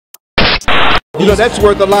You know, that's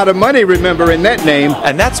worth a lot of money, remembering that name.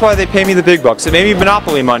 And that's why they pay me the big bucks. It may be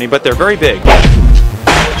monopoly money, but they're very big.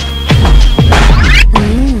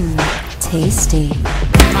 Tasty.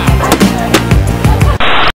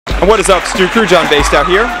 And what is up, Stu Crew? John Based out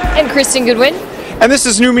here. And Kristen Goodwin. And this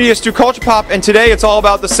is New Media Stu Culture Pop, and today it's all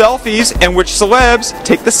about the selfies and which celebs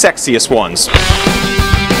take the sexiest ones.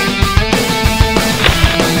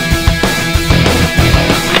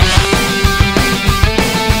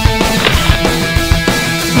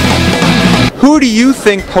 Who do you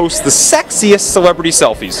think posts the sexiest celebrity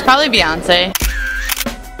selfies? Probably Beyonce.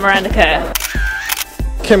 Miranda Kerr.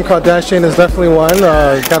 Kim Kardashian is definitely one.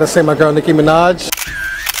 Gotta say my girl Nicki Minaj.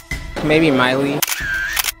 Maybe Miley.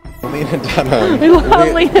 Lena Dunham. We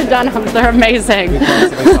love Lena Dunham. They're amazing.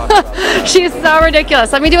 She's so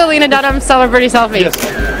ridiculous. Let me do a Lena Dunham celebrity selfie.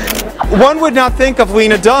 Yes. One would not think of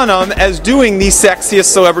Lena Dunham as doing the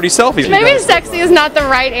sexiest celebrity selfies. Maybe sexy is not the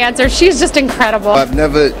right answer. She's just incredible. I've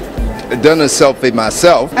never done a selfie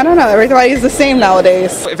myself. I don't know, everybody's the same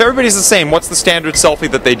nowadays. If everybody's the same, what's the standard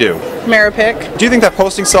selfie that they do? Mirror pic. Do you think that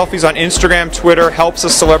posting selfies on Instagram, Twitter helps a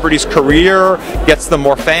celebrity's career, gets them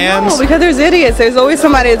more fans? No, because there's idiots. There's always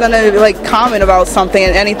somebody that's gonna like comment about something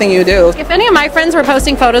and anything you do. If any of my friends were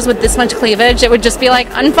posting photos with this much cleavage, it would just be like,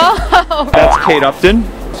 unfollow. That's Kate Upton.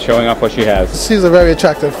 Showing off what she has. She's a very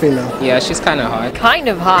attractive female. Yeah, she's kind of hot. Kind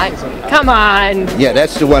of hot. Come on. Yeah,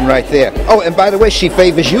 that's the one right there. Oh, and by the way, she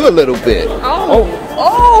favors you a little bit.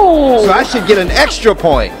 Oh. So I should get an extra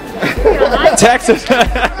point. Texas.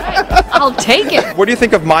 I'll take it. What do you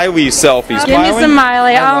think of Miley's selfies? Give me some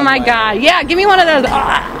Miley. Oh my God. Yeah, give me one of those.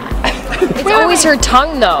 It's always her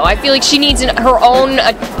tongue, though. I feel like she needs her own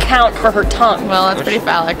account for her tongue. Well, that's pretty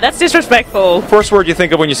phallic. That's disrespectful. First word you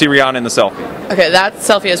think of when you see Rihanna in the selfie? Okay, that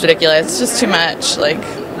selfie is ridiculous. It's just too much. Like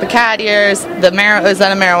the cat ears, is that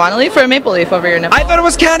a marijuana leaf or a maple leaf over your nipple? I thought it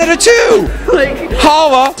was Canada too! Like,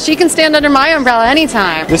 Holla! She can stand under my umbrella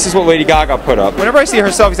anytime. This is what Lady Gaga put up. Whenever I see her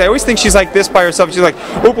selfies, I always think she's like this by herself. She's like,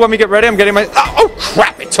 oop, let me get ready. I'm getting my... Oh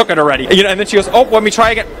crap, it took it already. You know, and then she goes, oh, let me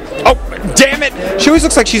try again. Oh, damn it. She always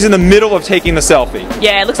looks like she's in the middle of taking the selfie.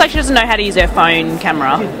 Yeah, it looks like she doesn't know how to use her phone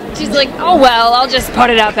camera. She's like, oh well, I'll just put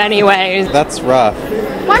it up anyway. That's rough.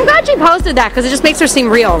 Well, I'm glad she posted that because it just makes her seem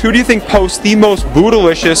real. Who do you think posts the most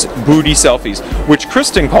bootylicious booty selfies? Which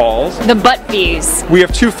Kristen calls... The butt bees. We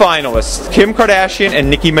have two finalists, Kim Kardashian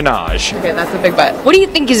and Nicki Minaj. okay, that's a big butt. What do you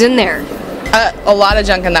think is in there? A lot of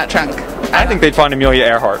junk in that trunk. I think they'd find Amelia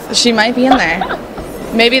Earhart. She might be in there.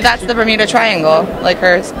 Maybe that's the Bermuda Triangle, like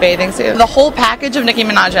her bathing suit. The whole package of Nicki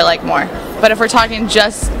Minaj I like more. But if we're talking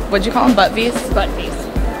just, what'd you call them, butt bees? Butt bees.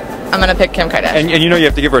 I'm gonna pick Kim Kardashian. And you know you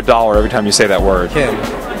have to give her $1 every time you say that word. Kim.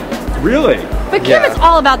 Really? But Kim is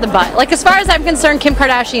all about the butt. Like, as far as I'm concerned, Kim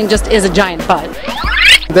Kardashian just is a giant butt.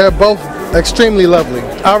 They're both extremely lovely.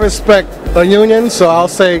 I respect a union, so I'll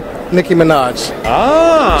say Nicki Minaj.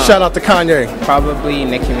 Ah. Shout out to Kanye. Probably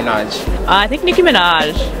Nicki Minaj. I think Nicki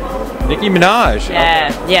Minaj. Nicki Minaj.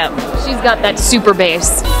 Yeah, yeah. She's got that super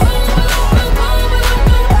bass.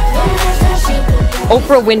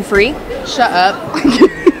 Oprah Winfrey. Shut up.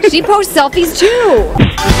 She posts selfies too.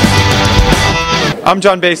 I'm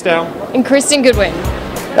John Bastow. And Kristen Goodwin.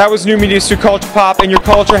 That was New Media Stu Culture Pop, and your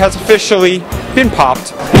culture has officially been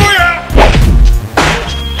popped.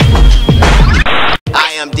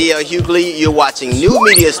 I am D.L. Hughley. You're watching New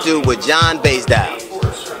Media Stu with John Bastow.